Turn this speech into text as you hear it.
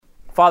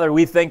Father,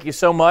 we thank you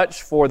so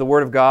much for the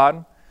Word of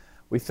God.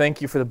 We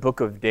thank you for the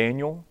book of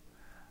Daniel,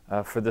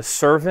 for the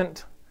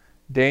servant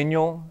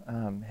Daniel,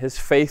 his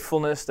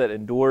faithfulness that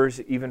endures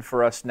even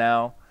for us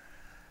now.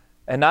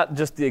 And not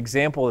just the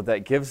example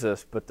that gives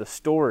us, but the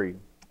story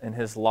in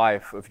his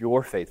life of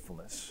your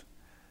faithfulness.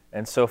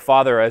 And so,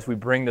 Father, as we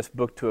bring this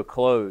book to a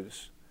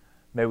close,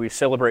 may we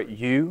celebrate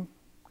you,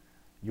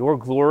 your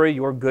glory,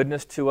 your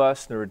goodness to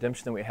us, the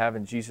redemption that we have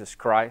in Jesus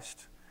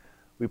Christ.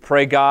 We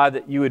pray, God,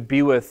 that you would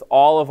be with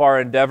all of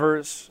our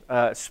endeavors,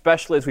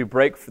 especially as we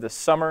break for the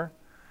summer.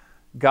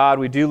 God,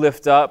 we do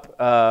lift up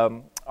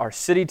our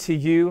city to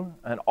you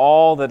and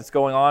all that is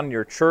going on in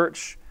your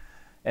church.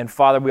 And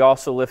Father, we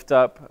also lift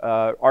up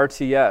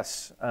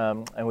RTS.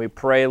 And we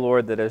pray,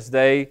 Lord, that as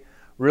they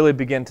really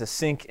begin to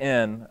sink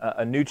in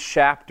a new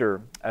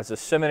chapter as a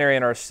seminary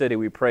in our city,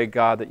 we pray,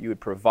 God, that you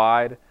would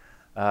provide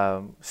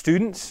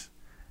students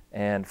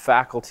and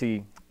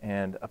faculty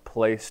and a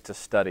place to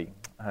study.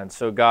 And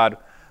so, God,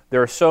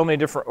 there are so many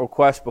different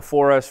requests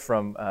before us,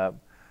 from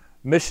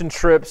mission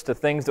trips to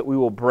things that we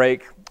will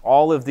break,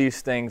 all of these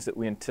things that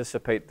we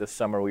anticipate this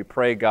summer. We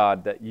pray,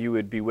 God, that you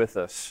would be with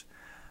us.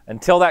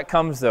 Until that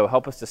comes, though,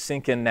 help us to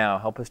sink in now.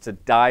 Help us to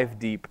dive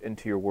deep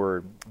into your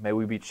word. May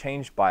we be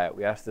changed by it.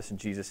 We ask this in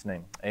Jesus'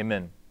 name.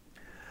 Amen.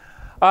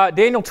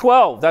 Daniel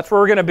 12, that's where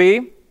we're going to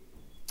be.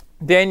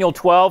 Daniel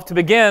 12. To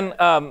begin,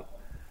 I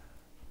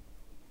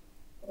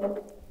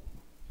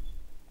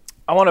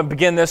want to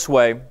begin this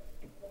way.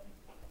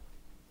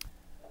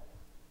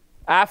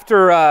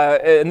 After,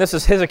 and this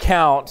is his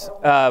account,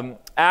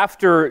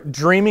 after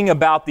dreaming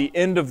about the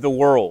end of the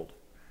world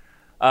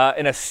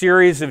in a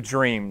series of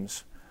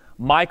dreams,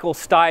 Michael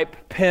Stipe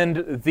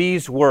penned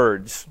these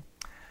words.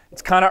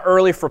 It's kind of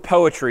early for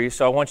poetry,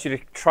 so I want you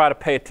to try to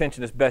pay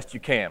attention as best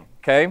you can,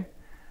 okay?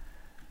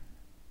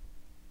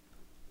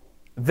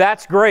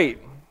 That's great.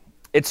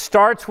 It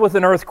starts with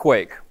an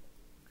earthquake.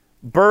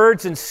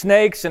 Birds and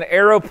snakes and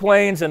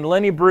aeroplanes, and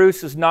Lenny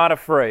Bruce is not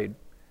afraid.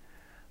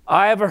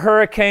 I have a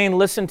hurricane,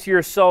 listen to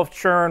yourself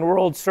churn.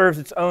 World serves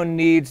its own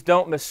needs,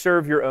 don't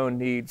misserve your own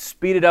needs.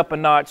 Speed it up a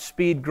notch,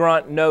 speed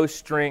grunt, no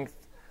strength.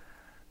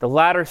 The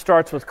ladder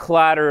starts with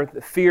clatter,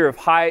 the fear of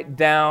height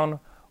down.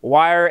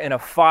 Wire and a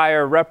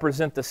fire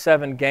represent the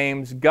 7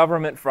 games.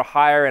 Government for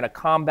hire and a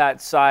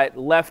combat site.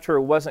 Left her,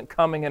 wasn't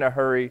coming in a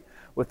hurry,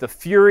 with the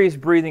furies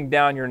breathing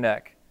down your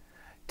neck.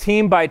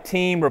 Team by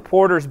team,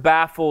 reporters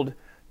baffled,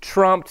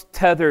 trumped,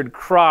 tethered,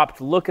 cropped.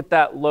 Look at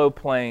that low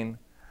plane.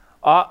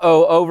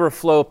 Uh-oh,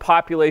 overflow,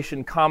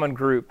 population, common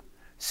group.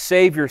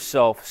 Save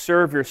yourself,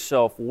 serve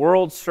yourself.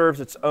 World serves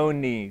its own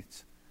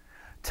needs.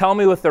 Tell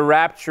me with the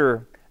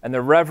rapture and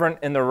the reverent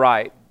in the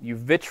right, you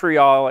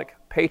vitriolic,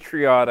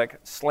 patriotic,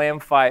 slam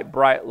fight,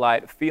 bright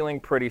light, feeling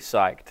pretty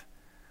psyched.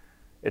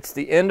 It's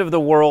the end of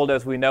the world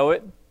as we know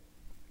it.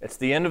 It's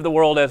the end of the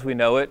world as we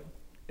know it.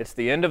 It's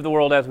the end of the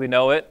world as we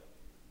know it.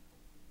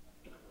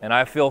 And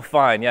I feel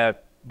fine. Yeah,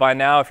 by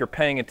now, if you're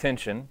paying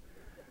attention,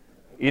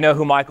 you know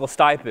who Michael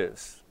Stipe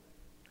is.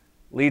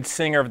 Lead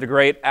singer of the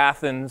great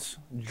Athens,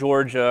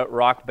 Georgia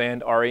rock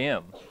band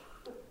REM.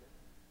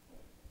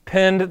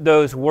 Penned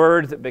those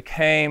words that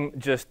became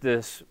just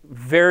this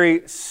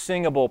very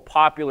singable,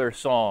 popular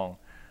song.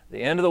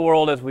 The end of the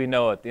world as we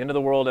know it, the end of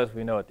the world as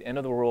we know it, the end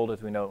of the world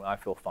as we know it, I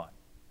feel fine.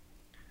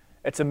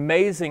 It's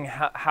amazing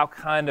how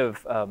kind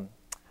of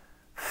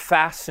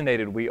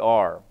fascinated we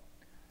are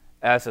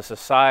as a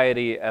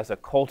society, as a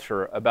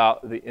culture,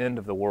 about the end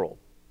of the world.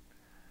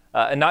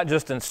 And not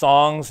just in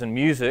songs and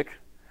music,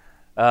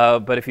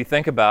 but if you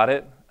think about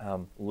it,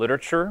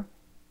 literature,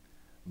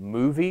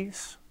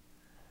 movies,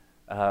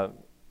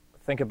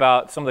 think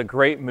about some of the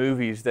great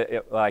movies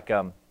like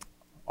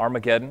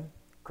Armageddon,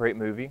 great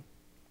movie.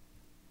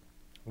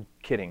 I'm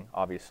kidding,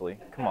 obviously.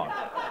 Come on.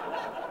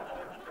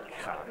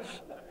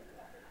 Gosh.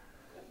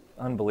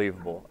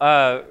 Unbelievable.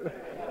 But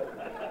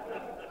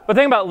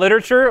think about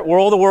literature, War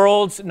of the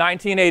Worlds,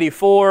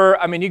 1984.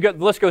 I mean, the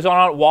list goes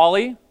on.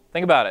 WALL-E,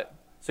 think about it.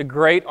 It's a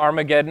great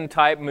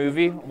Armageddon-type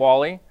movie,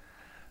 WALL-E.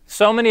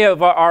 So many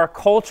of our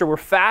culture, we're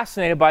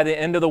fascinated by the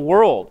end of the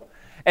world.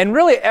 And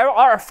really,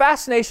 our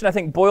fascination, I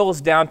think, boils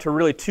down to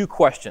really 2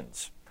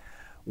 questions.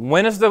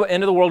 When is the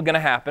end of the world going to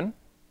happen?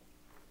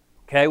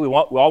 Okay, we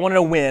all want to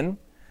know when.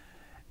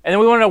 And then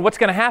we want to know what's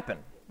going to happen.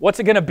 What's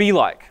it going to be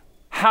like?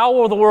 How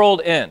will the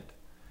world end?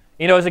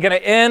 You know, is it going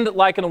to end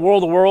like in the War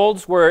of the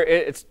Worlds, where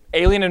it's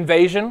alien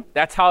invasion?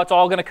 That's how it's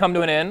all going to come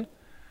to an end?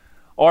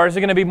 Or is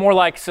it going to be more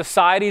like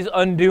society's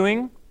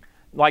undoing,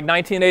 like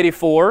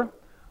 1984?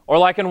 Or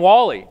like in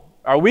WALL-E,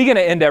 are we going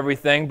to end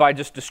everything by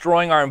just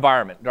destroying our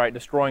environment, right?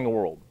 Destroying the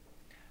world?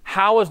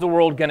 How is the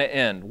world going to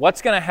end?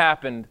 What's going to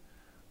happen?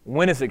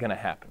 When is it going to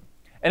happen?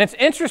 And it's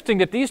interesting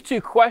that these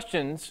 2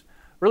 questions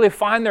really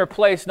find their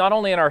place not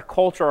only in our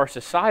culture, our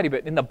society,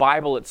 but in the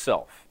Bible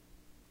itself.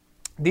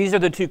 These are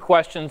the 2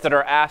 questions that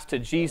are asked to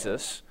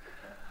Jesus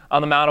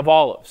on the Mount of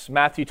Olives,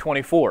 Matthew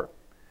 24.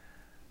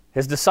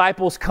 His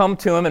disciples come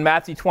to him in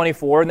Matthew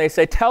 24 and they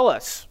say, "Tell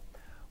us,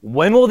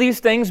 when will these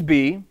things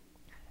be?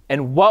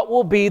 And what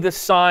will be the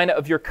sign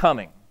of your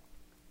coming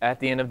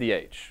at the end of the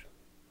age?"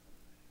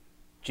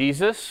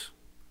 Jesus,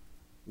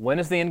 when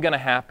is the end going to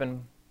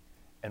happen,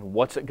 and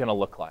what's it going to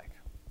look like?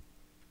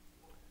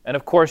 And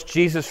of course,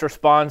 Jesus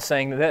responds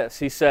saying this.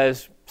 He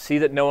says, see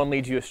that no one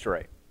leads you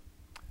astray.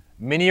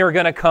 Many are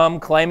going to come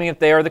claiming that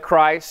they are the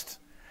Christ.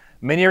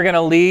 Many are going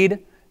to lead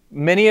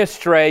many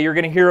astray. You're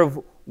going to hear of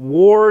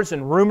wars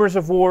and rumors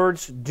of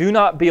wars. Do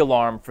not be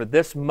alarmed, for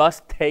this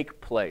must take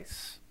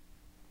place.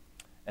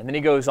 And then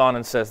he goes on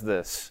and says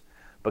this,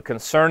 but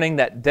concerning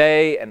that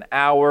day and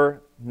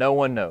hour, no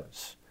one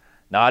knows,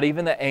 not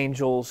even the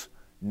angels,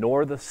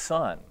 nor the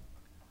Son,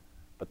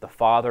 but the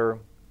Father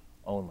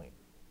only.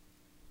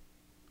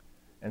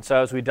 And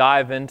so as we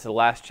dive into the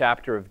last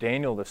chapter of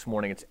Daniel this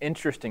morning, it's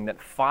interesting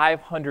that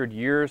 500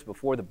 years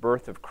before the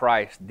birth of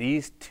Christ,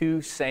 these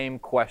two same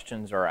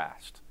questions are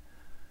asked.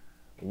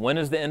 When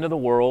is the end of the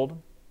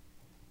world?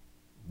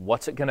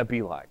 What's it going to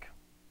be like?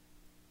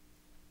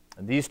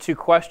 And these two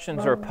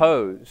questions are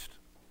posed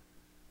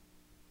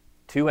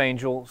to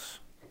angels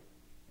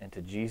and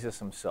to Jesus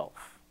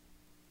himself,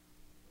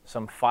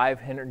 some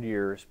 500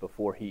 years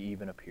before he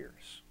even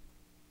appears.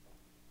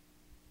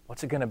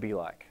 What's it going to be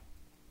like?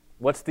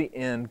 What's the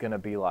end going to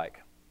be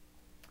like?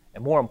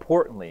 And more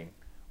importantly,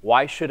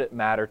 why should it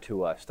matter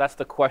to us? That's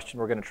the question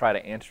we're going to try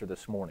to answer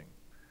this morning.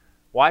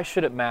 Why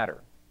should it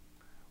matter?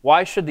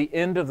 Why should the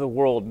end of the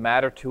world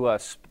matter to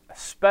us,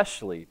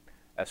 especially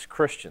as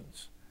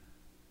Christians?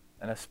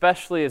 And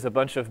especially as a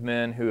bunch of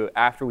men who,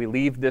 after we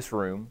leave this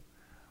room,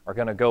 are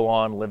going to go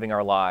on living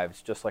our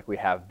lives just like we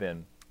have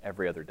been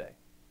every other day.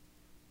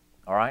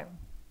 All right?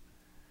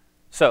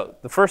 So,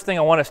 the first thing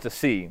I want us to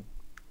see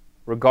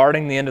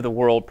regarding the end of the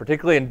world,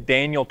 particularly in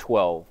Daniel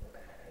 12,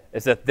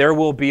 is that there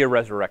will be a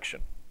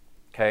resurrection.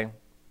 Okay?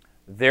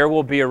 There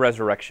will be a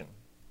resurrection.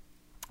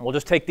 We'll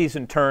just take these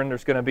in turn.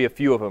 There's going to be a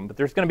few of them, but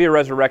there's going to be a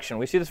resurrection.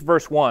 We see this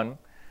verse 1.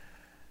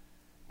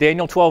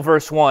 Daniel 12,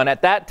 verse 1.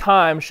 At that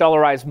time shall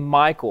arise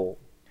Michael,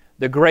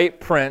 the great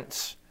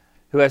prince,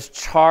 who has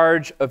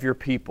charge of your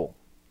people.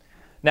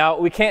 Now,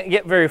 we can't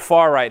get very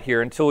far right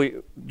here until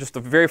just the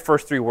very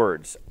first three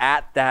words.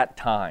 At that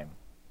time.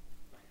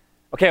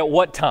 Okay, at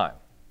what time?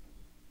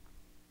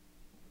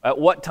 At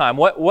what time?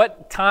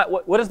 What time?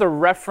 What is the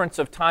reference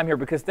of time here?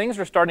 Because things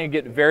are starting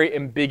to get very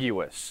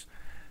ambiguous.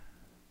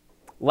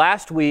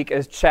 Last week,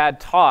 as Chad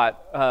taught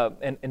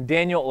in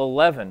Daniel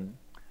 11,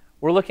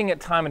 we're looking at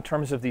time in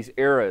terms of these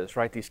eras,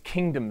 right? These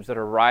kingdoms that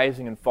are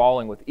rising and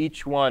falling, with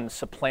each one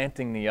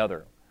supplanting the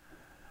other.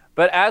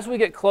 But as we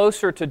get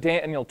closer to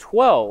Daniel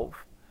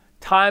 12,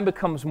 time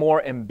becomes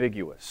more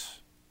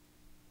ambiguous.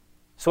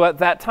 So at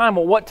that time,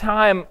 well, what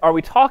time are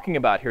we talking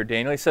about here,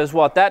 Daniel? He says,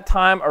 well, at that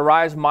time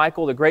arise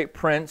Michael, the great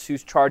prince,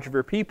 who's charge of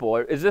your people.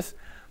 Is this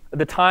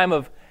the time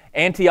of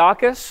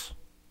Antiochus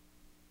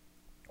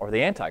or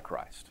the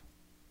Antichrist?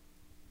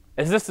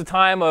 Is this the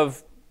time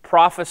of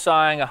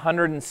prophesying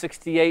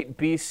 168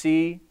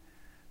 BC,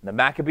 the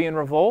Maccabean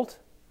revolt?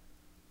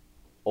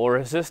 Or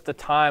is this the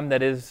time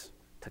that is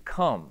to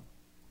come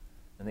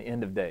in the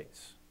end of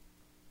days?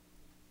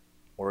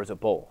 Or is it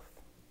both?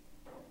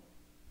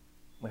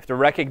 We have to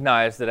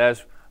recognize that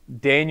as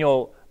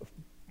Daniel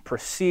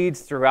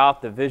proceeds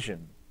throughout the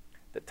vision,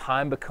 that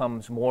time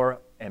becomes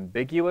more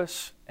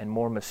ambiguous and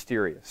more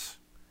mysterious.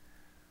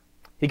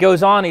 He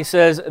goes on, he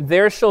says,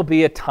 there shall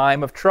be a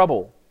time of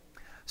trouble,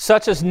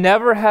 such as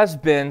never has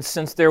been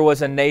since there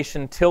was a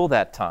nation till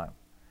that time.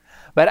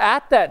 But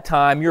at that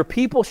time your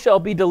people shall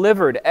be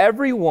delivered,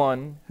 every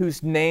one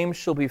whose name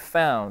shall be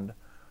found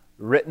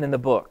written in the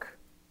book.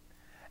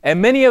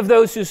 And many of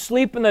those who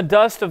sleep in the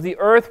dust of the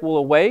earth will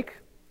awake,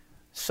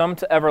 some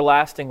to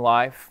everlasting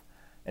life,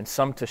 and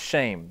some to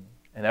shame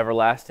and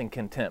everlasting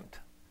contempt.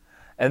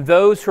 And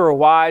those who are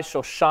wise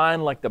shall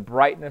shine like the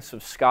brightness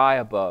of sky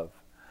above,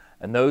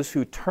 and those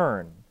who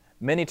turn,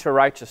 many to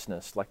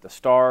righteousness, like the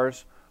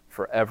stars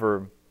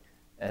forever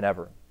and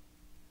ever.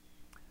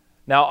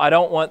 Now, I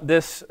don't want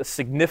this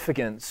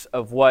significance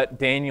of what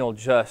Daniel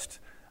just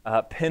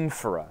penned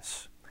for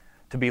us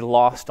to be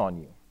lost on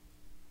you.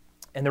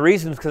 And the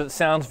reason is because it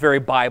sounds very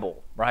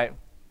Bible, right?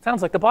 It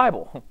sounds like the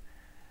Bible.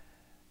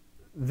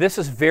 This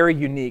is very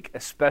unique,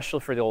 especially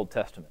for the Old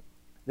Testament.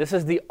 This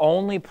is the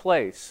only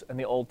place in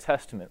the Old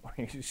Testament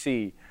where you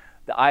see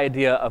the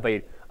idea of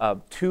a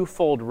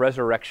twofold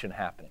resurrection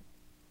happening.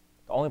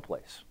 The only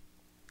place.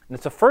 And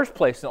it's the first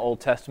place in the Old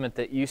Testament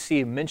that you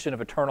see mention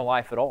of eternal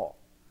life at all.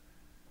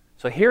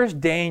 So here's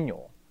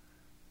Daniel,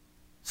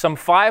 some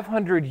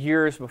 500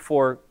 years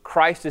before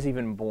Christ is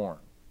even born,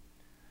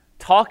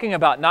 talking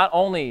about not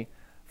only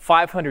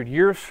 500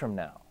 years from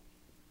now,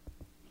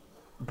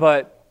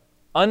 but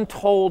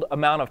untold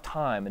amount of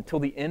time until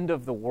the end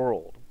of the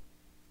world,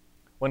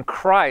 when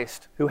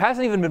Christ, who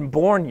hasn't even been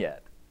born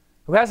yet,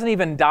 who hasn't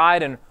even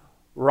died and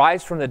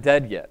rise from the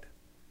dead yet,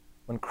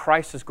 when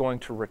Christ is going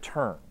to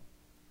return.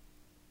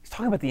 He's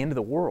talking about the end of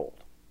the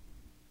world.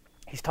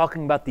 He's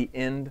talking about the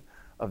end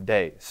of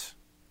days.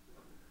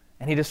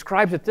 And he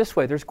describes it this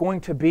way: there's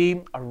going to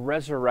be a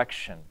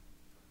resurrection.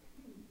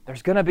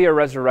 There's going to be a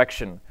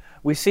resurrection.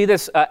 We see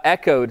this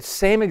echoed,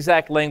 same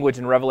exact language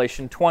in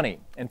Revelation 20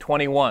 and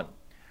 21.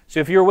 So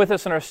if you're with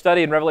us in our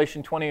study in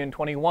Revelation 20 and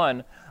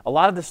 21, a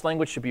lot of this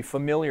language should be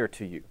familiar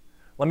to you.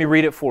 Let me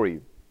read it for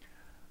you.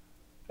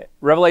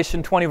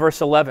 Revelation 20,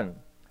 verse 11.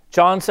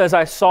 John says,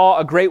 I saw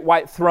a great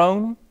white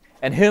throne,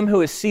 and him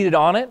who is seated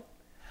on it,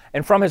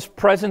 and from his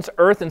presence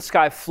earth and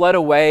sky fled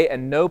away,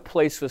 and no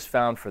place was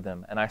found for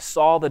them. And I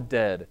saw the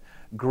dead,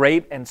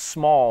 great and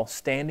small,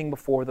 standing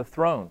before the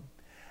throne,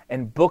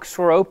 and books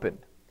were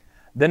opened.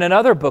 Then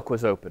another book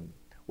was opened,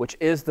 which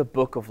is the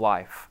book of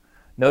life.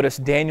 Notice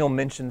Daniel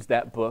mentions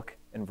that book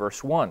in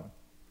verse 1.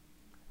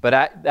 But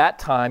at that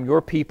time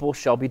your people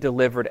shall be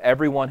delivered,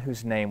 everyone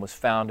whose name was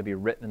found to be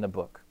written in the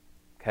book.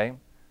 Okay?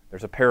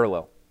 There's a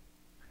parallel.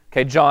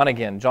 Okay, John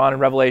again. John in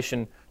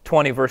Revelation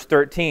 20, verse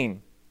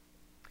 13.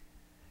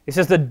 He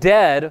says, the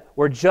dead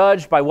were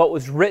judged by what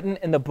was written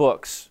in the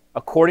books,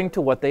 according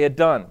to what they had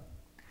done.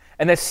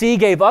 And the sea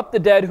gave up the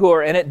dead who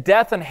are in it.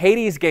 Death and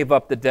Hades gave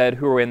up the dead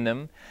who were in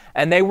them.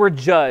 And they were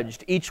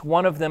judged, each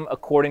one of them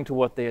according to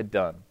what they had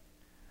done.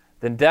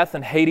 Then death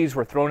and Hades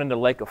were thrown into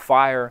the lake of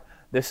fire.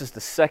 This is the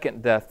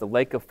second death, the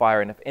lake of fire.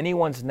 And if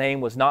anyone's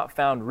name was not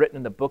found written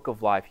in the book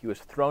of life, he was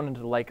thrown into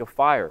the lake of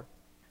fire.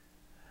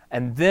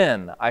 And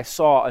then I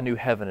saw a new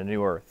heaven and a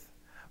new earth.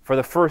 For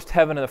the first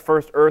heaven and the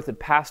first earth had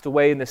passed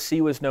away, and the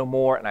sea was no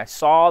more. And I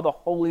saw the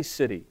holy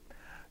city,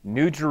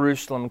 New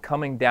Jerusalem,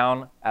 coming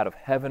down out of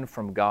heaven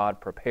from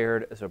God,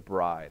 prepared as a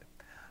bride,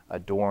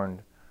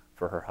 adorned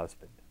for her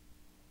husband.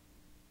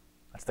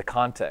 That's the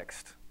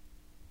context.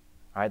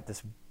 All right,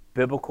 this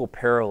biblical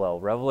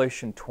parallel,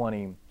 Revelation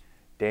 20,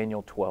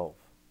 Daniel 12.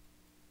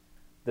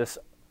 This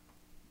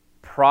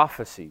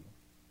prophecy,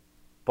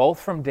 both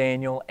from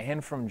Daniel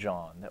and from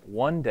John, that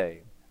one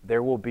day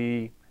there will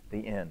be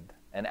the end.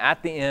 And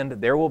at the end,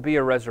 there will be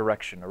a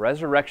resurrection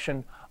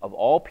of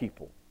all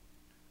people.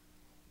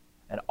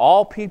 And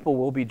all people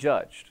will be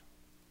judged.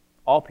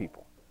 All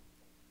people.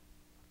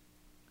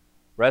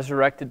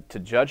 Resurrected to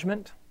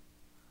judgment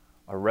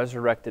or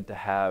resurrected to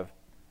have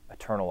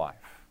eternal life.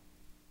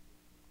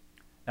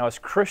 Now, as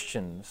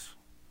Christians,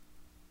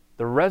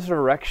 the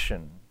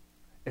resurrection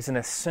is an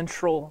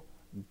essential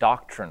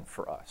doctrine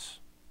for us.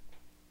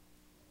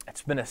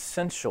 It's been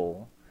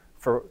essential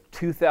for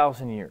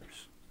 2,000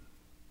 years.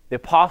 The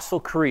Apostle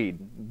Creed,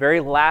 very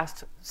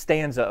last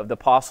stanza of the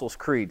Apostles'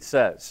 Creed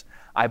says,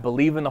 I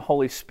believe in the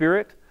Holy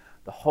Spirit,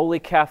 the Holy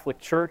Catholic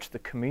Church, the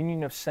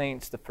communion of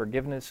saints, the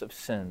forgiveness of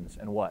sins,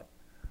 and what?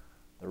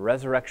 The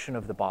resurrection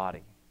of the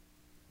body.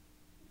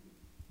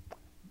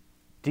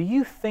 Do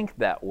you think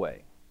that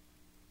way?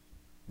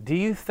 Do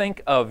you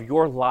think of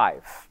your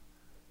life,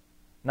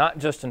 not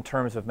just in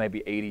terms of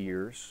maybe 80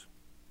 years,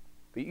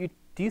 but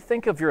do you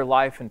think of your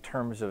life in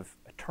terms of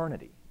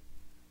eternity?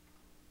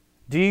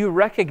 Do you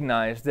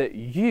recognize that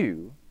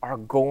you are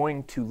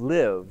going to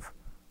live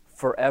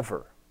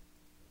forever?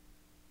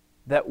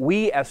 That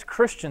we as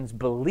Christians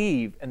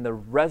believe in the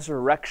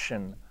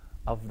resurrection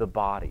of the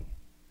body.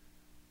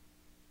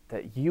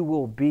 That you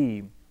will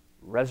be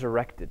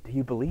resurrected. Do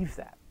you believe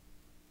that?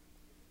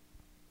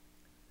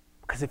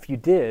 Because if you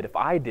did, if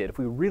I did, if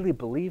we really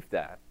believed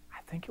that, I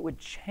think it would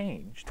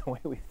change the way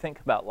we think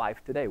about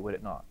life today, would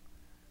it not?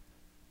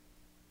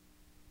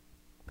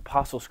 The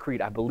Apostles'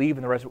 Creed, I believe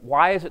in the resurrection.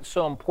 Why is it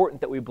so important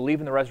that we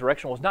believe in the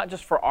resurrection? Well, it's not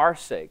just for our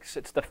sakes.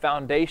 It's the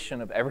foundation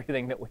of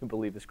everything that we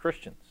believe as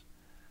Christians.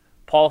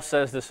 Paul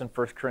says this in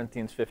 1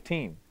 Corinthians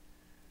 15.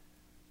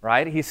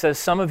 Right? He says,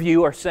 some of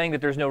you are saying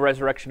that there's no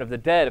resurrection of the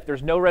dead. If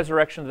there's no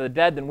resurrection of the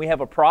dead, then we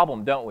have a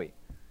problem, don't we?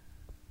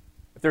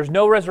 If there's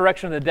no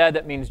resurrection of the dead,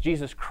 that means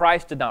Jesus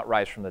Christ did not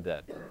rise from the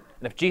dead.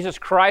 And if Jesus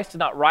Christ did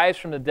not rise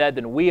from the dead,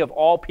 then we of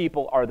all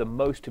people are the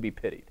most to be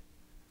pitied.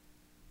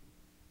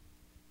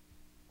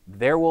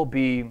 There will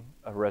be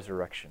a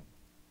resurrection.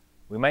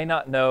 We may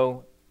not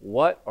know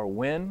what or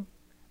when,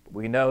 but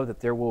we know that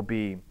there will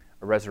be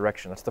a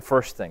resurrection. That's the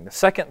first thing. The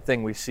second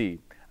thing we see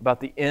about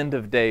the end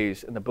of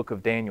days in the book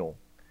of Daniel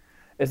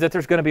is that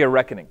there's going to be a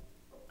reckoning.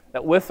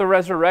 That with the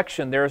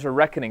resurrection, there is a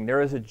reckoning,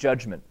 there is a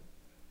judgment.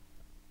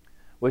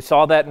 We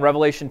saw that in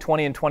Revelation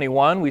 20 and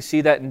 21. We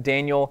see that in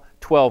Daniel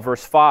 12,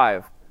 verse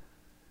 5.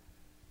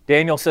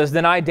 Daniel says,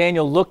 Then I,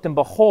 Daniel, looked, and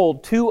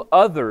behold, two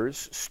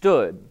others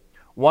stood,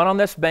 one on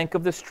this bank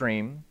of the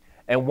stream,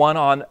 and one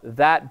on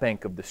that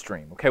bank of the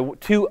stream. Okay,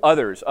 two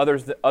others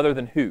other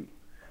than who?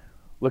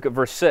 Look at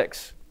verse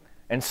 6.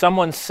 And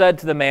someone said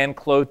to the man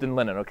clothed in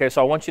linen. Okay,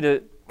 so I want you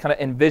to kind of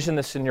envision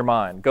this in your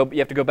mind. You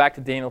have to go back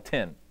to Daniel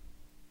 10.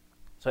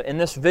 So in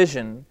this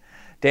vision,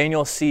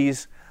 Daniel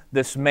sees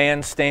this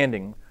man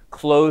standing,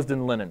 clothed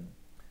in linen.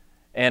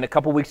 And a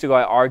couple weeks ago,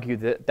 I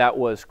argued that that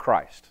was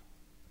Christ,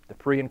 the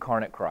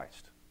pre-incarnate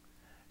Christ.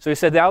 So he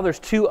said, now there's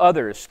two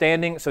others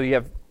standing. So you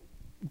have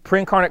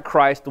pre-incarnate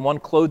Christ, the one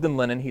clothed in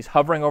linen. He's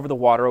hovering over the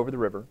water, over the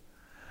river.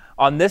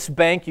 On this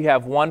bank, you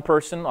have one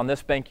person. On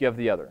this bank, you have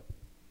the other.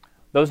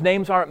 Those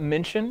names aren't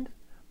mentioned,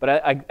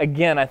 but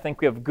again, I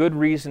think we have good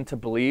reason to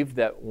believe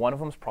that one of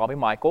them is probably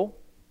Michael,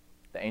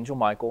 the angel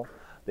Michael,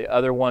 the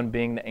other one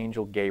being the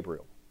angel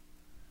Gabriel.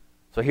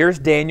 So here's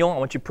Daniel. I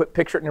want you to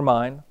picture it in your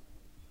mind.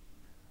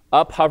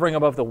 Up, hovering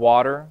above the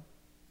water.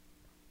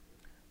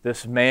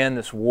 this man,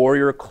 this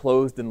warrior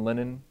clothed in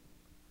linen,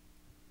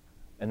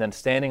 and then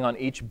standing on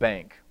each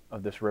bank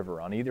of this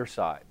river, on either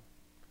side,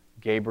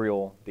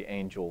 Gabriel the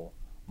angel,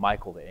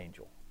 Michael the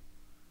angel.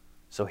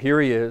 So here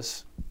he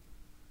is,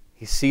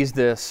 he sees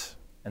this,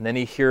 and then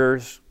he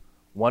hears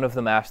one of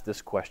them ask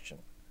this question: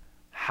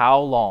 how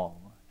long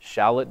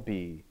shall it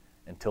be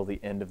until the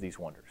end of these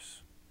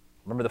wonders?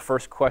 Remember the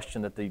first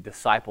question that the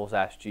disciples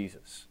asked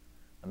Jesus,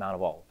 the Mount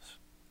of Olives.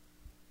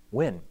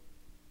 When?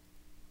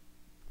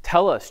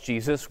 Tell us,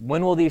 Jesus,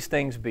 when will these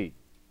things be?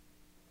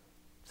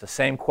 It's the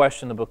same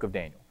question in the book of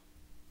Daniel.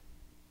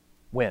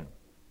 When?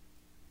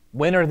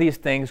 When are these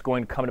things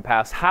going to come to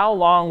pass? How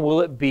long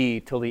will it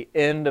be till the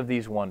end of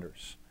these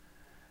wonders?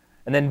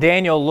 And then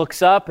Daniel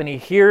looks up and he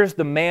hears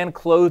the man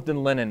clothed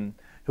in linen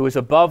who is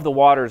above the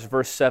waters,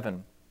 verse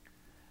 7.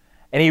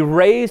 And he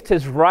raised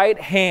his right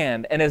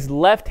hand and his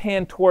left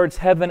hand towards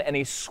heaven, and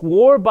he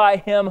swore by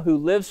him who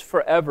lives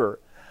forever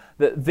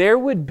that there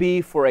would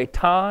be for a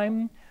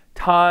time,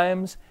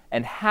 times,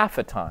 and half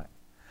a time,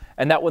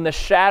 and that when the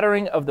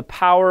shattering of the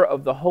power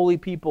of the holy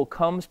people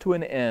comes to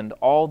an end,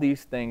 all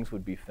these things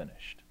would be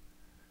finished.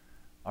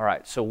 All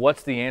right, so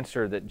what's the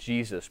answer that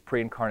Jesus,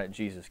 pre-incarnate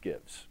Jesus,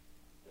 gives?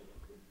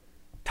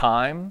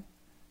 Time,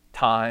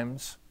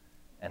 times,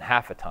 and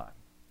half a time.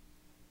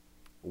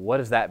 What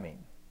does that mean?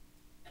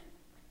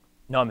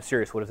 No, I'm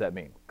serious. What does that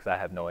mean? Because I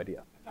have no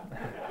idea.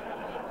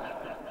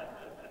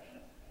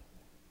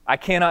 I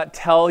cannot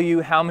tell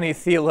you how many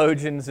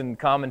theologians and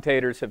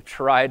commentators have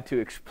tried to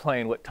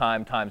explain what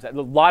time, times. A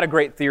lot of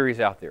great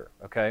theories out there,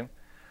 okay?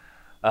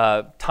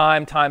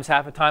 Time times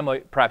half a time,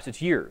 perhaps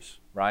it's years,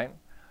 right?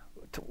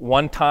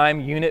 One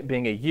time unit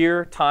being a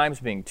year,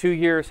 times being 2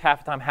 years,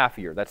 half a time, half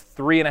a year. That's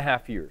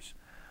 3.5 years.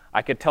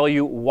 I could tell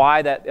you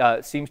why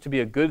that seems to be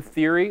a good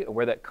theory,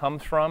 where that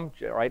comes from,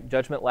 right?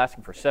 Judgment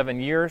lasting for 7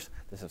 years.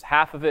 This is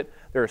half of it.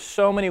 There are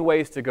so many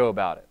ways to go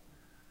about it.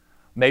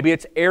 Maybe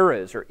it's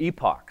eras or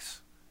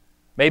epochs.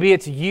 Maybe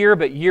it's year,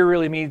 but year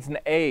really means an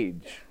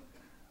age,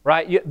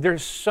 right?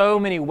 There's so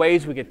many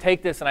ways we could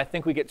take this, and I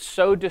think we get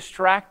so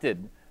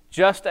distracted,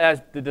 just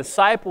as the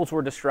disciples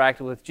were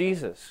distracted with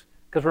Jesus.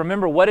 Because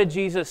remember, what did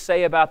Jesus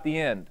say about the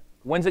end?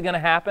 When's it going to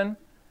happen?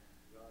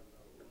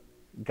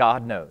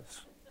 God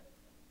knows.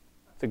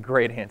 It's a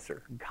great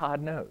answer.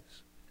 God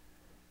knows.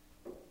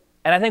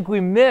 And I think we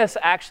miss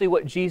actually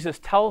what Jesus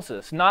tells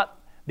us, not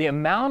the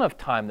amount of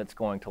time that's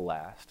going to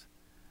last,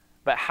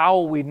 but how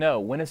will we know?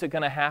 When is it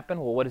going to happen?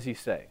 Well, what does he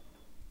say?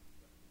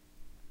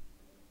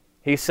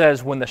 He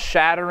says, when the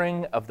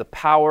shattering of the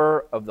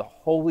power of the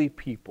holy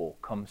people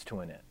comes to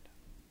an end.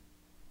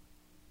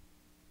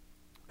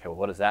 Okay, well,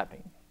 what does that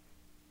mean?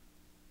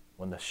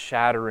 When the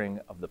shattering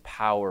of the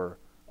power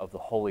of the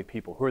holy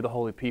people. Who are the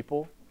holy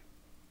people?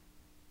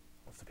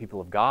 It's the people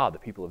of God, the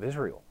people of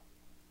Israel.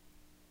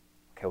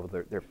 Okay, well,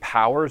 their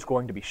power is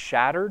going to be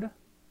shattered.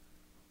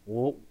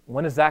 Well,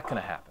 when is that going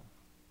to happen?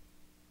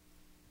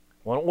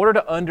 Well, in order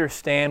to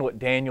understand what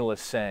Daniel is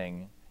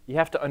saying, you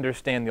have to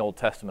understand the Old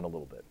Testament a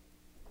little bit.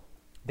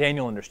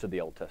 Daniel understood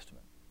the Old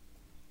Testament.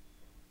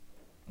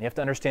 You have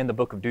to understand the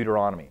book of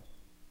Deuteronomy.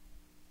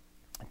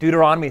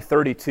 Deuteronomy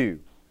 32,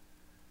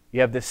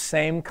 you have this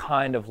same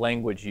kind of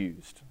language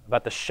used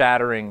about the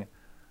shattering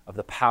of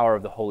the power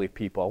of the holy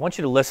people. I want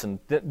you to listen.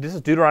 This is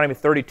Deuteronomy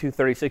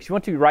 32:36. You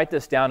want to write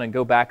this down and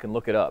go back and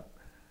look it up.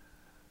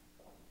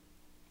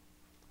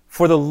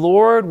 For the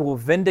Lord will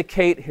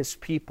vindicate his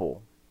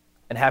people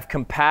and have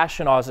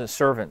compassion on his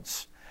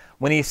servants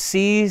when he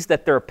sees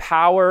that their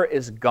power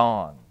is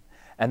gone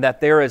and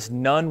that there is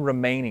none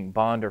remaining,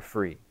 bond or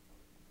free.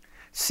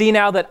 See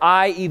now that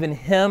I, even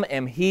him,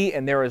 am he,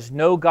 and there is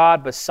no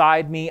God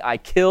beside me. I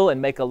kill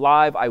and make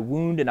alive, I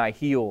wound and I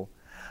heal.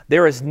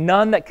 There is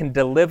none that can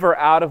deliver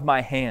out of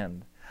my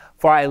hand.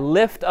 For I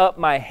lift up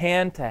my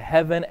hand to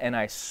heaven and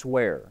I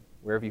swear.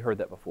 Where have you heard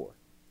that before?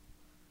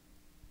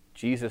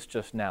 Jesus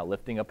just now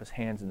lifting up his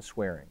hands and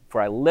swearing. For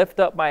I lift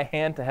up my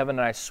hand to heaven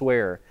and I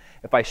swear,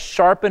 if I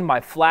sharpen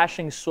my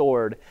flashing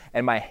sword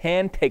and my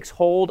hand takes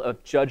hold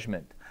of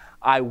judgment,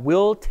 I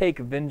will take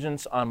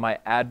vengeance on my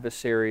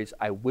adversaries.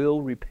 I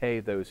will repay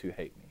those who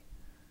hate me.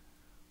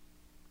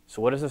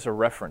 So what is this a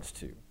reference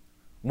to?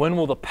 When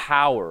will the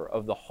power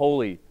of the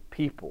holy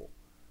people,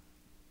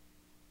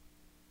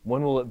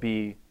 when will it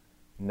be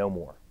no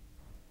more?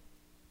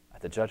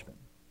 At the judgment.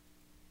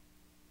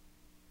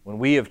 When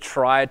we have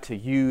tried to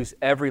use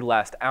every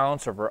last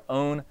ounce of our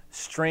own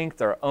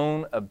strength, our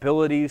own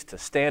abilities to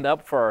stand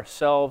up for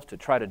ourselves, to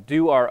try to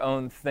do our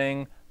own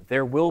thing,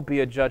 there will be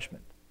a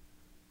judgment.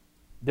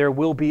 There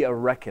will be a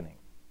reckoning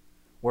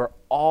where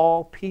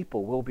all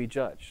people will be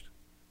judged.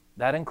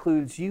 That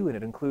includes you and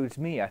it includes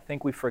me. I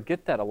think we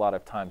forget that a lot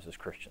of times as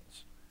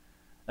Christians.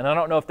 And I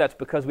don't know if that's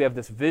because we have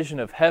this vision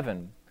of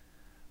heaven,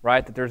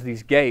 right, that there's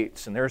these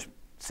gates and there's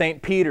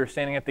St. Peter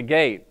standing at the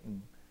gate.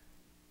 And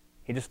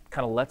he just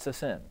kind of lets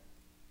us in.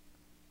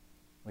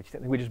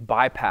 We just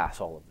bypass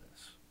all of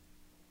this.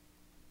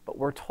 But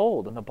we're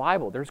told in the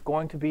Bible there's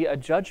going to be a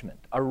judgment,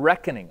 a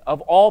reckoning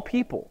of all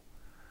people.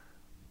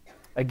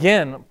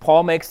 Again,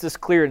 Paul makes this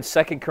clear in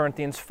 2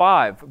 Corinthians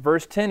 5.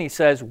 Verse 10, he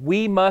says,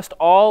 "We must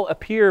all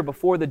appear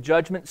before the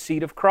judgment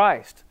seat of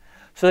Christ,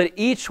 so that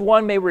each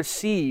one may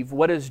receive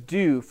what is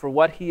due for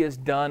what he has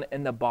done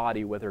in the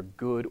body, whether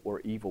good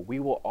or evil." We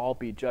will all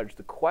be judged.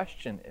 The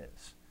question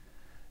is,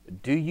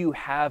 do you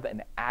have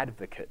an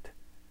advocate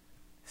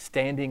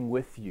standing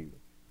with you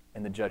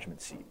in the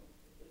judgment seat?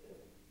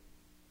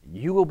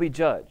 You will be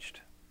judged,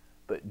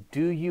 but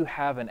do you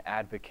have an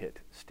advocate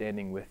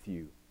standing with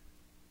you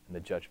in the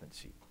judgment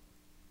seat?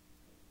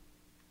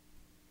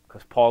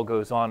 Because Paul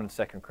goes on in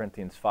 2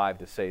 Corinthians 5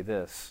 to say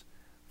this,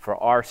 "For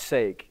our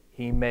sake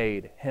he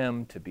made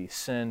him to be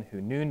sin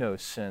who knew no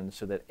sin,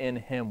 so that in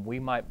him we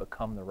might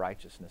become the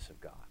righteousness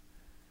of God."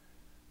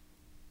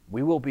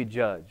 We will be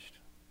judged,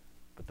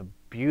 but the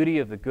beauty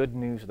of the good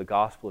news of the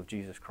gospel of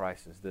Jesus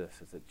Christ is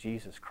this, is that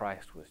Jesus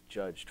Christ was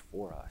judged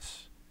for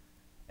us,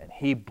 and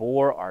he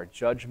bore our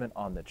judgment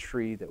on the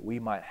tree that we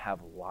might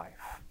have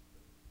life.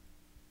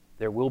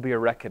 There will be a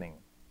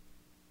reckoning.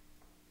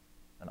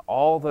 And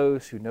all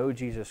those who know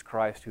Jesus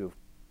Christ, who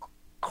are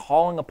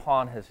calling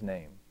upon his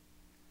name,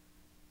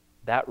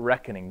 that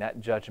reckoning, that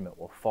judgment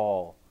will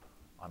fall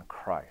on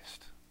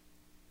Christ.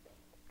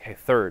 Okay,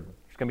 third,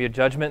 there's going to be a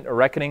judgment, a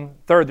reckoning.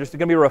 Third, there's going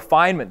to be a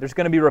refinement. There's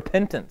going to be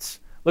repentance.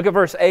 Look at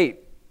verse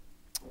 8.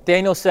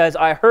 Daniel says,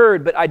 "I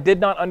heard, but I did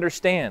not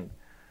understand."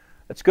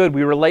 That's good.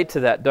 We relate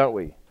to that, don't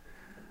we?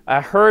 I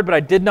heard, but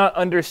I did not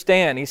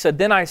understand. He said,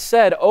 "Then I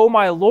said, O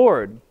my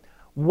Lord,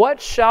 what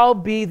shall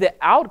be the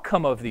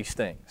outcome of these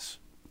things?"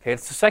 Okay,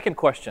 it's the second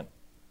question.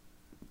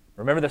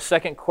 Remember the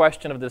second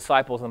question of the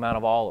disciples on the Mount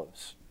of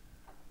Olives.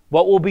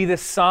 What will be the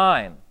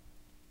sign?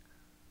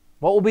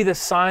 What will be the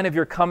sign of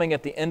your coming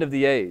at the end of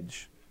the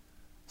age?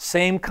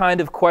 Same kind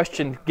of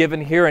question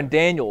given here in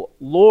Daniel.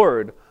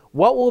 Lord,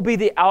 what will be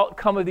the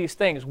outcome of these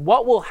things?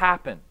 What will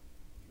happen?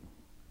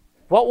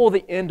 What will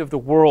the end of the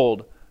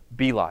world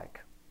be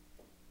like?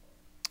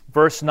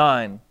 Verse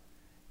 9,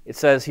 it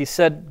says, he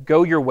said,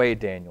 "Go your way,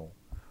 Daniel,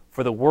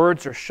 for the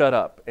words are shut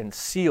up and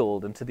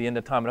sealed unto the end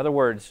of time." In other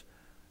words,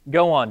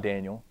 go on,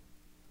 Daniel.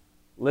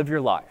 Live your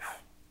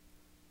life.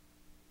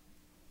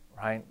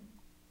 Right?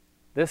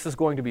 This is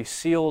going to be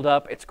sealed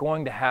up. It's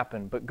going to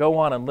happen. But go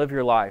on and live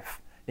your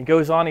life. He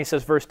goes on, he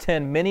says, verse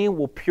 10, "Many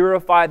will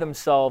purify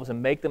themselves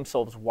and make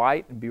themselves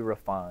white and be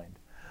refined.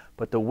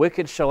 But the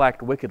wicked shall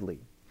act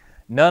wickedly.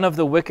 None of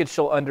the wicked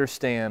shall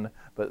understand,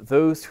 but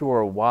those who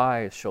are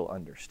wise shall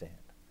understand."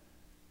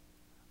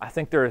 I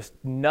think there is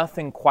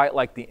nothing quite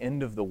like the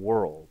end of the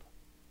world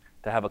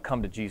to have a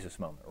come to Jesus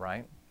moment,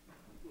 right?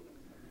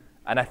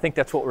 And I think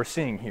that's what we're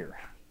seeing here.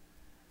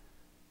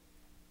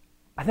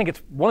 I think it's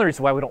one of the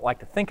reasons why we don't like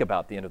to think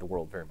about the end of the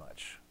world very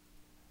much.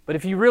 But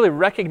if you really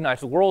recognize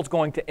the world's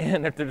going to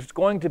end, if there's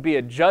going to be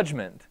a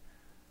judgment,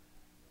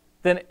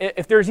 then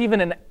if there's even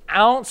an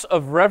ounce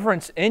of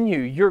reverence in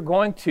you, you're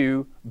going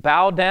to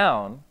bow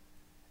down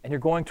and you're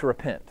going to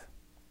repent.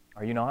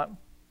 Are you not?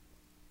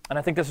 And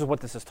I think this is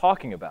what this is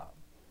talking about.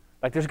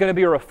 Like there's going to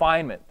be a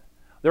refinement.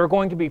 There are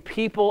going to be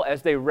people,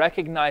 as they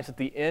recognize that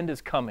the end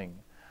is coming,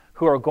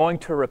 who are going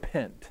to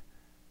repent,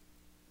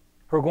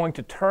 who are going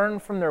to turn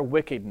from their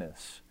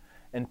wickedness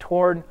and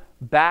turn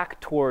back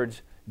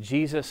towards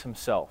Jesus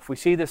himself. We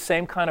see this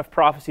same kind of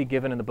prophecy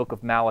given in the book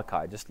of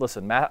Malachi. Just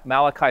listen,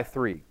 Malachi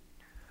 3.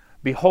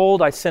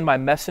 "Behold, I send my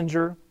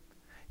messenger.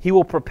 He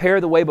will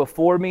prepare the way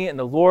before me, and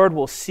the Lord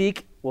will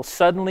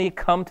suddenly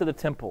come to the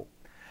temple.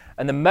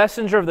 And the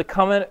messenger of the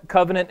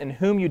covenant in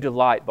whom you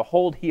delight,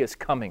 behold, he is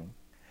coming.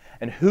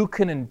 And who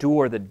can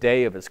endure the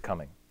day of his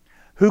coming?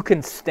 Who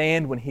can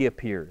stand when he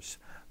appears?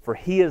 For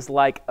he is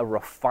like a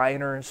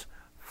refiner's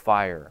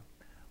fire,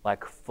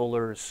 like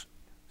fuller's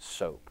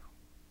soap."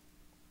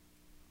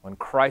 When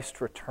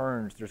Christ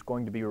returns, there's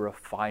going to be a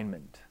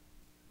refinement,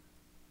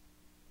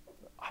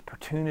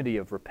 opportunity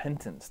of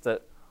repentance,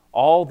 that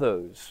all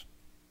those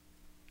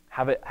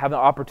have an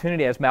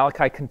opportunity, as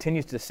Malachi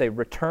continues to say,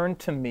 "Return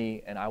to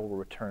me and I will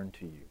return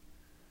to you."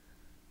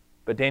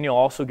 But Daniel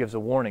also gives a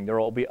warning. There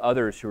will be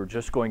others who are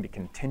just going to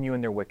continue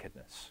in their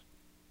wickedness,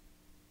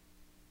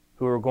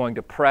 who are going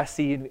to press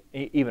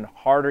even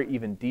harder,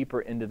 even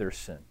deeper into their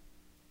sin.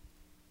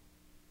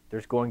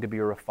 There's going to be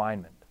a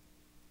refinement.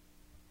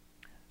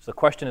 So the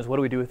question is, what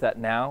do we do with that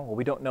now? Well,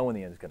 we don't know when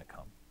the end is going to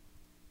come.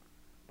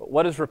 But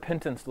what does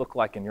repentance look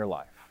like in your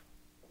life?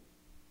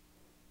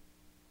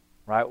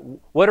 Right?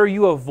 What are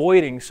you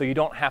avoiding so you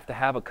don't have to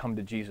have a come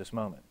to Jesus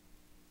moment?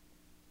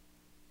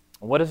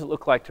 And what does it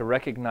look like to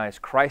recognize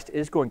Christ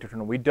is going to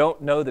return? We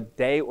don't know the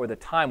day or the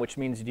time, which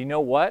means, do you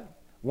know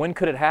what? When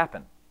could it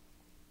happen?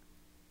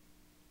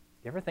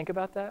 You ever think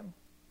about that?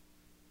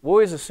 We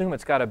always assume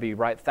it's got to be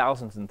right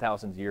thousands and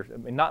thousands of years. I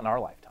mean, not in our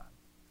lifetime.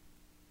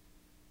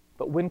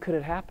 But when could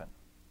it happen?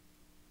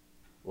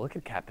 Well, it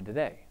could happen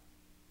today.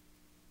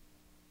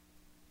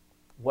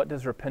 What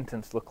does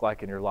repentance look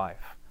like in your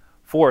life?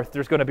 Fourth,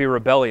 there's going to be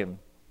rebellion.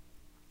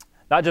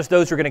 Not just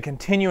those who are going to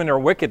continue in their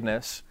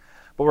wickedness,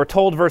 but we're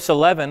told, verse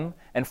 11,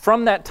 "And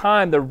from that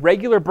time the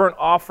regular burnt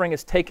offering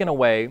is taken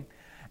away,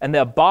 and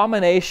the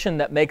abomination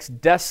that makes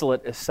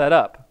desolate is set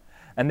up.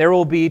 and there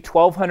will be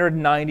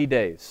 1,290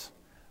 days.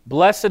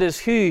 Blessed is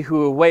he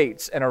who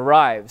awaits and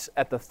arrives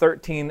at the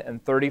 13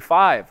 and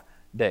 35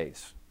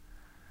 days.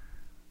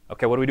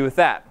 Okay, what do we do with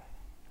that?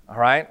 All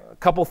right, a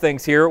couple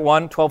things here.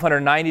 One,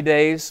 1,290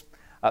 days,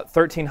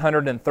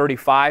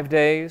 1,335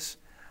 days.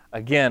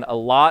 Again, a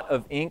lot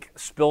of ink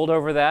spilled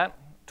over that.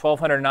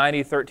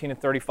 1,290, 13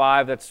 and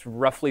 35, that's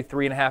roughly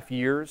 3.5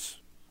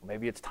 years.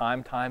 Maybe it's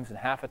time times and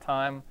half a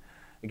time.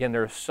 Again,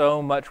 there's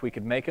so much we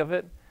could make of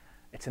it.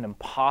 It's an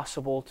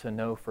impossible to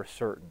know for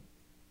certain.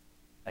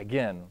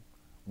 Again,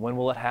 when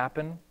will it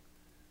happen?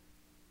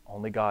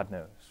 Only God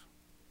knows.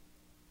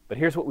 But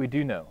here's what we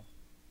do know.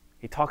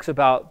 He talks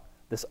about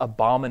this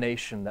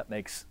abomination that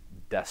makes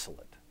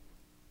desolate.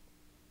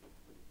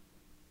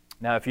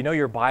 Now, if you know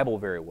your Bible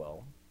very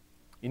well,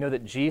 you know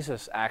that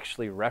Jesus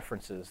actually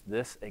references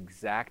this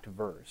exact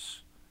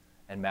verse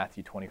in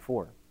Matthew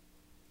 24.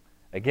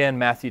 Again,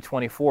 Matthew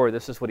 24,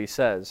 this is what he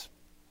says.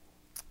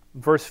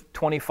 Verse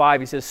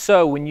 25, he says,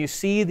 "So when you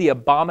see the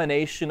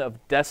abomination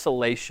of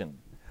desolation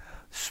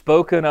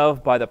spoken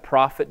of by the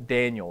prophet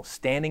Daniel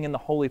standing in the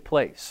holy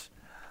place,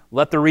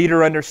 let the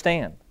reader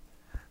understand.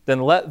 Then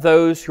let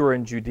those who are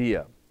in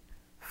Judea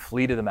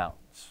flee to the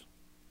mountains."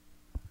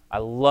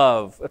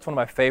 That's one of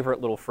my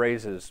favorite little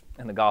phrases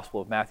in the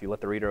Gospel of Matthew,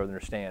 let the reader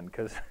understand,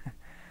 because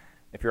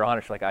if you're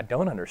honest, you're like, I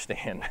don't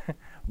understand. I'm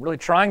really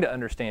trying to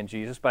understand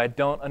Jesus, but I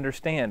don't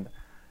understand.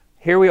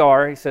 Here we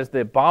are, he says, the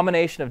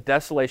abomination of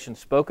desolation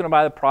spoken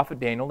by the prophet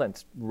Daniel,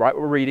 that's right,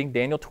 we're reading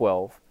Daniel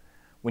 12.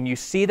 When you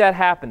see that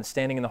happen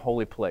standing in the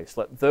holy place,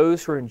 let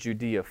those who are in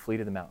Judea flee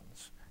to the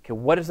mountains. Okay,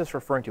 what is this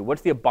referring to?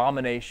 What's the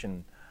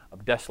abomination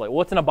of desolation?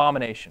 What's an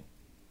abomination?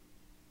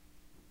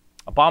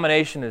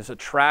 Abomination is a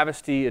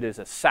travesty. It is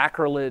a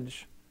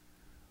sacrilege.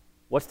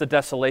 What's the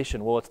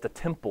desolation? Well, it's the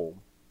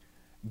temple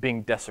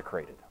being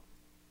desecrated.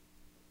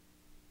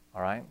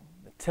 All right?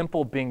 The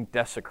temple being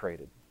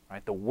desecrated.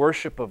 Right? The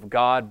worship of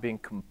God being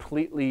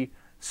completely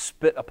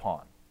spit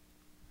upon.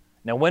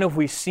 Now, when have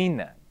we seen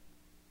that?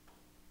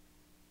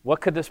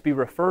 What could this be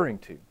referring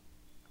to?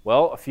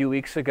 Well, a few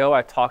weeks ago,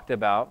 I talked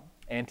about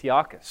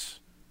Antiochus,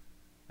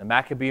 the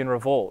Maccabean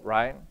revolt,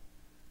 right?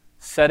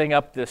 Setting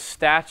up this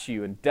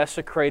statue and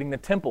desecrating the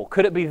temple.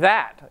 Could it be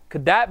that?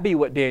 Could that be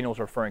what Daniel's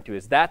referring to?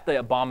 Is that the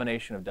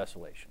abomination of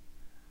desolation?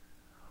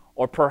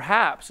 Or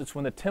perhaps it's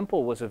when the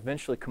temple was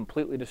eventually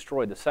completely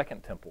destroyed, the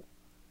second temple,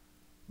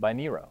 by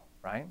Nero,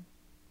 right?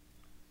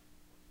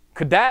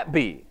 Could that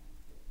be?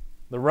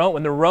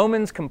 When the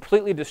Romans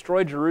completely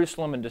destroyed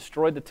Jerusalem and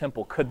destroyed the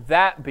temple, could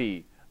that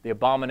be the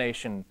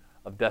abomination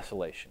of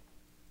desolation?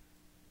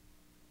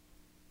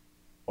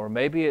 Or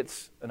maybe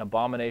it's an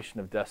abomination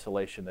of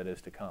desolation that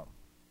is to come.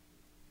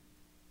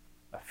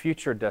 A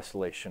future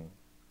desolation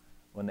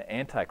when the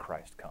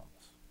Antichrist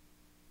comes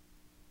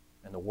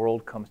and the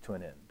world comes to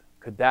an end.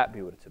 Could that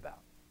be what it's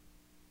about?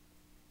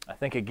 I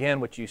think, again,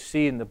 what you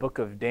see in the book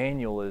of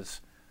Daniel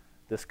is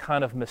this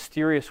kind of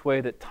mysterious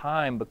way that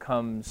time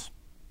becomes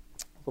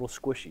a little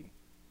squishy.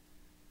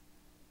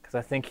 Because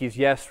I think he's,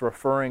 yes,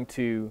 referring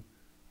to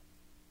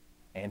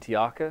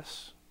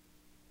Antiochus,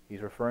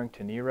 he's referring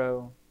to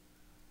Nero,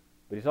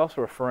 but he's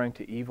also referring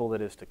to evil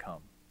that is to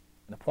come.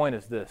 And the point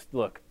is this,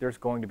 look, there's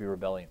going to be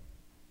rebellion.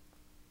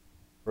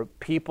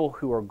 People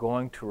who are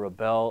going to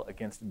rebel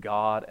against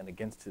God and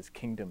against his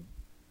kingdom.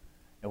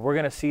 And we're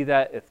going to see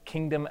that with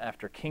kingdom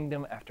after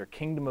kingdom after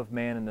kingdom of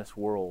man in this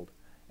world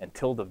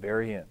until the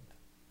very end.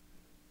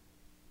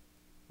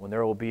 When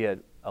there will be a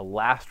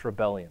last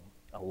rebellion,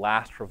 a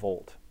last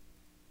revolt.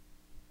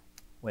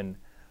 When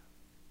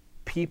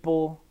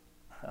people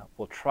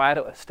will try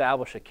to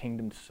establish a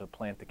kingdom to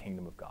supplant the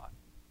kingdom of God.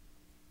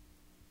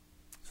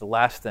 So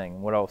last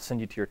thing, what I'll send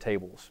you to your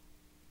tables.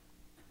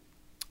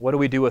 What do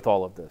we do with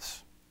all of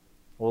this?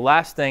 Well,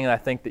 last thing I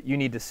think that you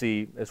need to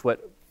see is what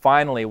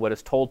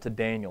is told to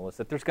Daniel is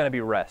that there's going to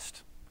be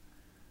rest.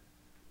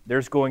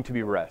 There's going to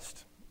be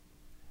rest.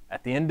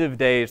 At the end of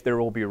days, there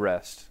will be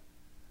rest.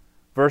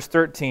 Verse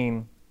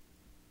 13,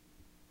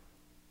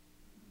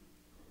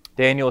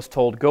 Daniel is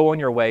told, go on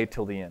your way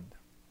till the end.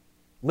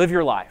 Live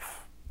your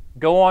life.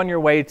 Go on your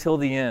way till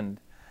the end,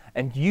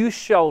 and you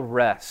shall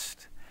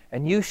rest,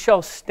 and you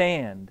shall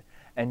stand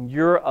in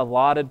your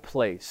allotted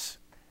place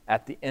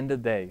at the end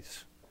of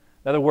days.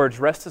 In other words,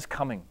 rest is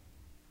coming.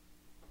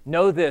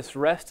 Know this,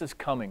 rest is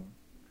coming.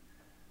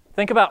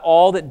 Think about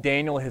all that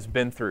Daniel has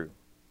been through,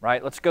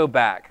 right? Let's go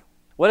back.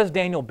 What has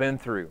Daniel been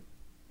through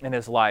in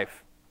his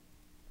life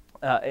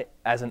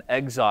as an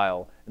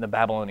exile in the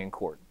Babylonian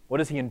court? What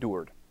has he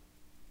endured?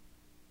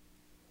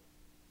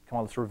 Come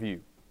on, let's review.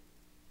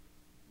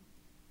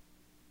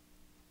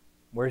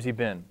 Where's he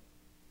been?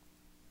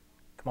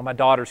 Come on, my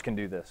daughters can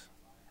do this.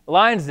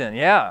 Lion's Den,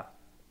 yeah.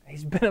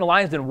 He's been in a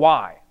lion's den.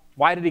 Why?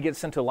 Why did he get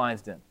sent to a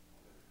lion's den?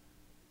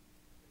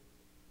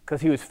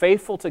 Because he was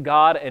faithful to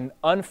God and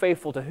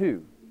unfaithful to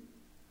who?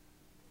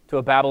 To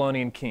a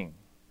Babylonian king.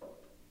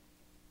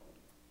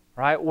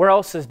 Right? Where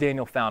else has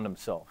Daniel found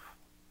himself?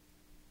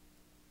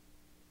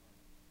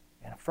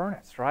 In a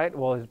furnace, right?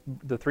 Well,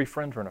 the three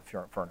friends were in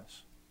a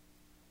furnace.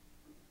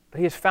 But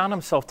he has found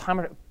himself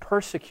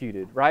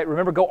persecuted, right?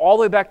 Remember, go all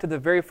the way back to the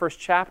very first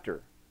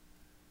chapter,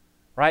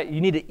 right? You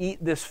need to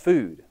eat this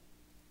food.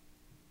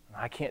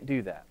 I can't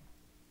do that,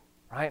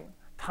 right?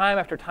 Time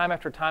after time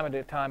after time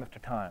after time after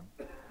time.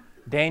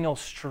 Daniel's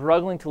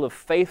struggling to live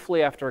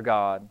faithfully after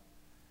God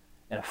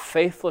in a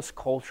faithless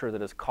culture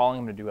that is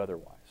calling him to do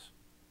otherwise,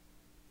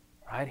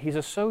 right? He's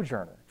a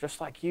sojourner, just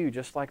like you,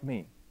 just like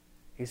me.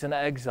 He's in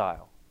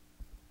exile.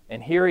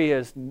 And here he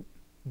is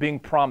being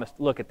promised,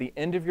 look, at the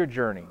end of your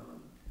journey,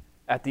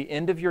 at the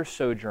end of your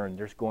sojourn,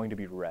 there's going to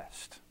be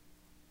rest.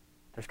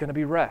 There's going to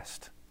be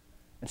rest.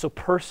 And so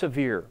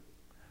persevere,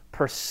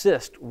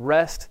 persist,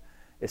 rest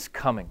is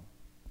coming.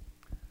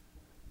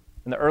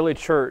 In the early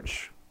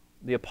church,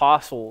 the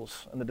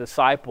apostles and the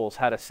disciples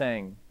had a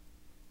saying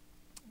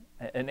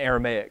in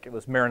Aramaic. It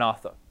was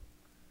Maranatha. It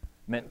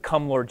meant,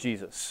 come Lord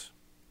Jesus.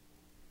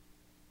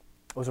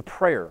 It was a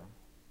prayer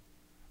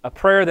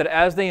that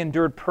as they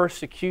endured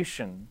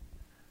persecution,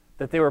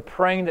 that they were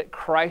praying that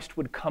Christ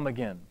would come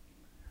again.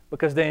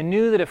 Because they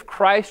knew that if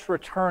Christ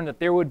returned, that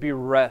there would be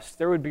rest,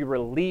 there would be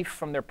relief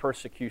from their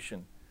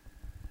persecution.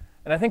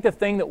 And I think the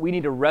thing that we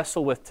need to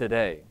wrestle with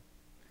today,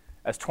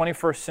 as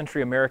 21st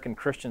century American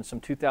Christians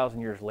some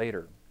 2,000 years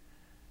later,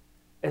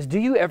 is do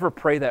you ever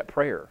pray that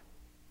prayer?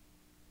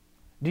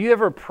 Do you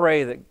ever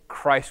pray that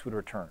Christ would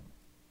return?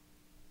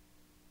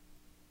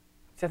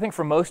 See, I think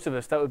for most of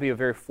us, that would be a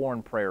very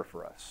foreign prayer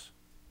for us.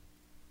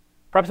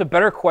 Perhaps a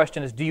better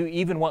question is, do you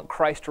even want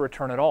Christ to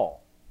return at all?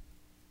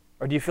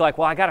 Or do you feel like,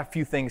 well, I got a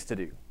few things to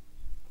do.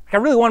 Like, I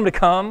really want him to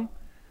come,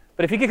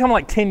 but if he could come in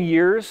like 10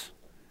 years,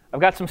 I've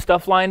got some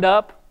stuff lined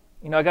up.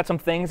 I got some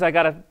things I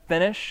got to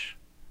finish.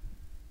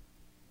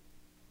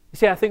 You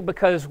see, I think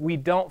because we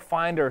don't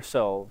find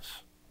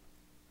ourselves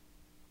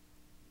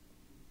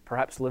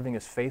perhaps living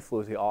as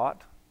faithful as we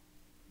ought,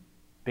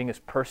 being as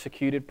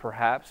persecuted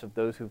perhaps of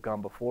those who've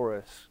gone before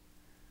us,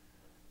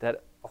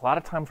 that a lot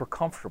of times we're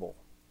comfortable.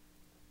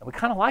 And we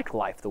kind of like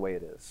life the way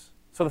it is.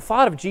 So the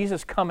thought of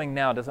Jesus coming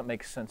now doesn't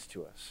make sense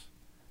to us.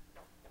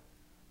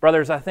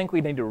 Brothers, I think we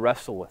need to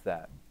wrestle with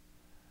that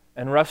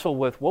and wrestle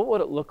with what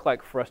would it look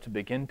like for us to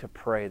begin to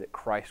pray that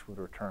Christ would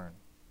return,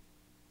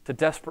 to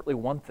desperately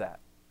want that,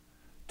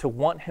 to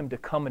want him to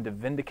come and to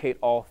vindicate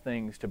all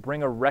things, to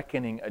bring a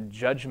reckoning, a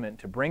judgment,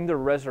 to bring the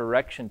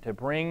resurrection, to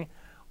bring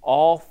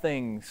all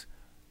things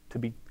to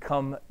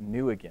become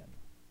new again.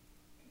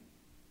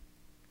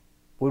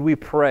 Would we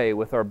pray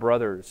with our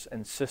brothers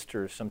and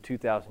sisters some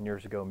 2,000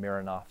 years ago,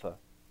 Maranatha,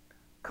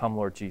 come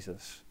Lord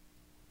Jesus?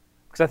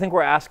 Because I think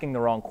we're asking the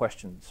wrong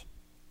questions.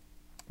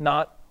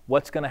 Not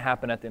what's going to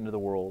happen at the end of the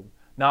world,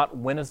 not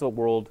when is the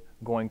world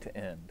going to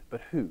end,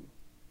 but who?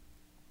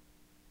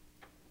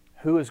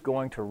 Who is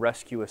going to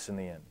rescue us in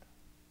the end?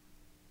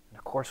 And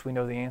of course we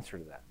know the answer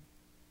to that.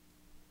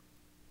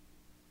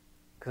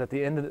 Because at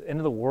the end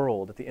of the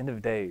world, at the end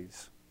of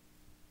days,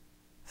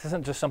 this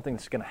isn't just something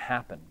that's going to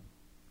happen.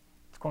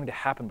 It's going to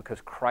happen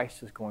because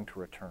Christ is going to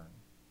return.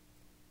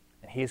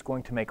 And he is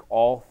going to make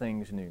all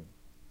things new.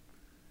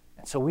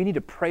 And so we need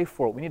to pray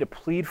for it. We need to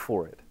plead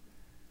for it.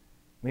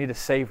 We need to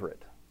savor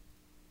it.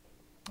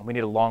 And we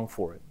need to long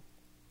for it.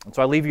 And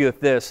so I leave you with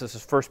this. This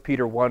is 1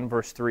 Peter 1,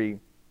 verse 3.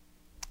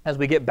 As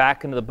we get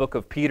back into the book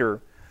of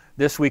Peter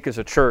this week as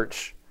a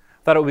church,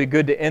 I thought it would be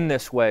good to end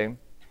this way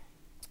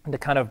and to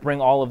kind of bring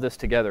all of this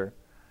together.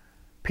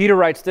 Peter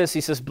writes this.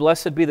 He says,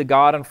 "Blessed be the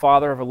God and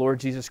Father of our Lord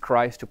Jesus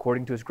Christ,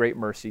 according to his great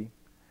mercy.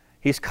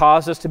 He's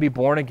caused us to be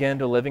born again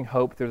to a living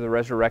hope through the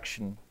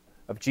resurrection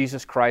of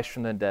Jesus Christ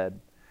from the dead,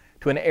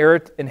 to an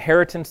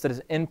inheritance that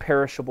is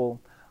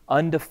imperishable,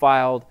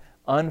 undefiled,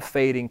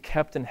 unfading,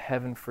 kept in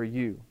heaven for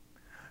you,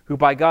 who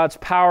by God's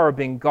power are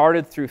being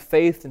guarded through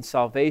faith and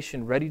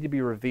salvation, ready to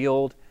be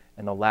revealed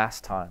in the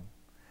last time.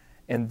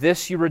 In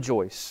this you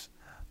rejoice,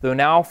 though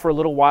now for a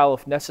little while,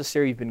 if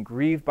necessary, you've been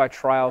grieved by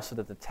trials, so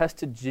that the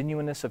tested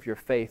genuineness of your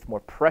faith,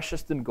 more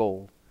precious than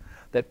gold,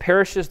 that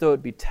perishes though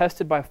it be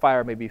tested by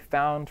fire, may be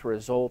found to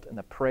result in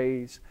the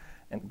praise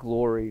and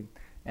glory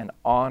and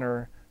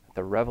honor at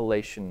the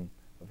revelation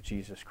of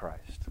Jesus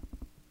Christ."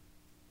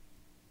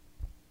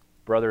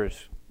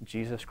 Brothers,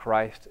 Jesus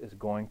Christ is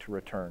going to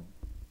return.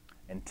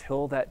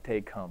 Until that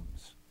day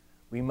comes,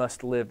 we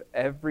must live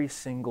every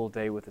single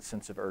day with a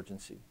sense of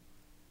urgency.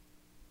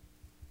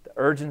 The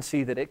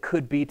urgency that it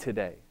could be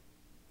today.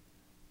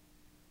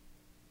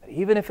 But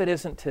even if it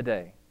isn't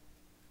today,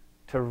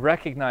 to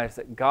recognize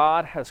that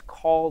God has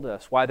called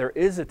us, why there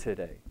is a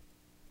today,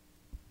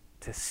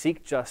 to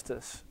seek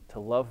justice, to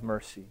love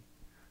mercy,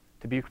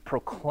 to be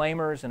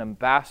proclaimers and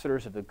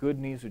ambassadors of the good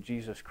news of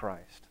Jesus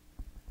Christ,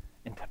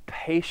 and to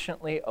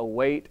patiently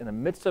await in the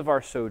midst of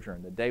our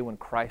sojourn the day when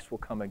Christ will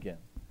come again.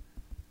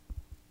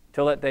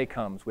 Till that day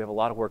comes, we have a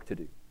lot of work to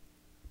do.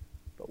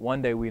 But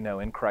one day we know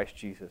in Christ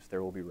Jesus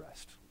there will be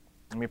rest.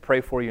 Let me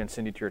pray for you and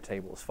send you to your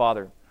tables.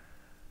 Father,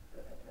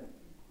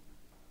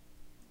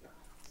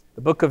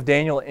 the book of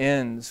Daniel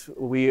ends,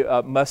 we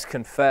must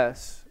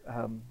confess,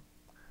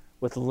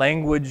 with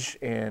language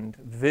and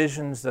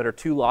visions that are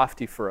too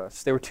lofty for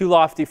us. They were too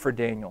lofty for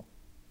Daniel.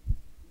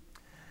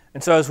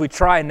 And so as we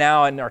try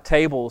now in our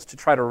tables to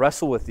try to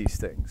wrestle with these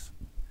things,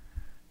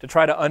 to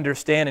try to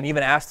understand and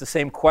even ask the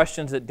same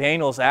questions that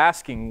Daniel's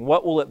asking,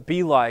 what will it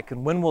be like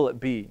and when will it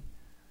be?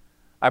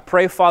 I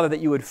pray, Father, that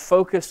you would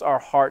focus our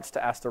hearts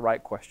to ask the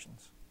right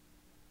questions,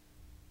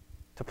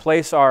 to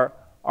place our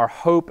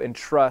hope and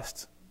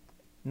trust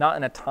not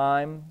in a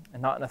time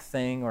and not in a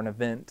thing or an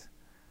event,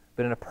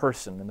 but in a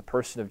person, in the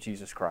person of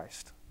Jesus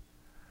Christ.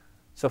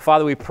 So,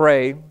 Father, we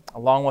pray,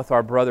 along with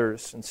our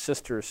brothers and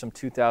sisters some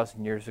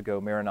 2,000 years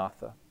ago,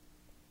 Maranatha,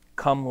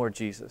 come, Lord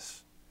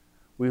Jesus.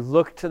 We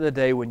look to the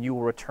day when you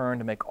will return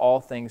to make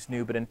all things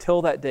new, but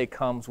until that day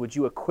comes, would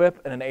you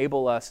equip and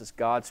enable us as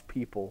God's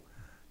people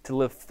to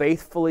live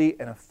faithfully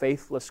in a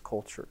faithless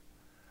culture,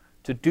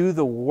 to do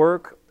the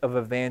work of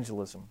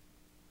evangelism,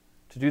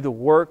 to do the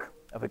work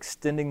of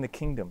extending the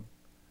kingdom,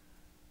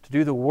 to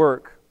do the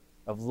work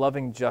of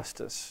loving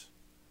justice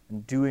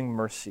and doing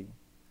mercy.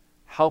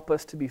 Help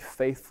us to be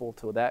faithful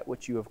to that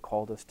which you have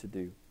called us to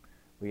do.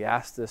 We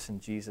ask this in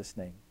Jesus'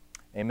 name.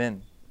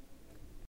 Amen.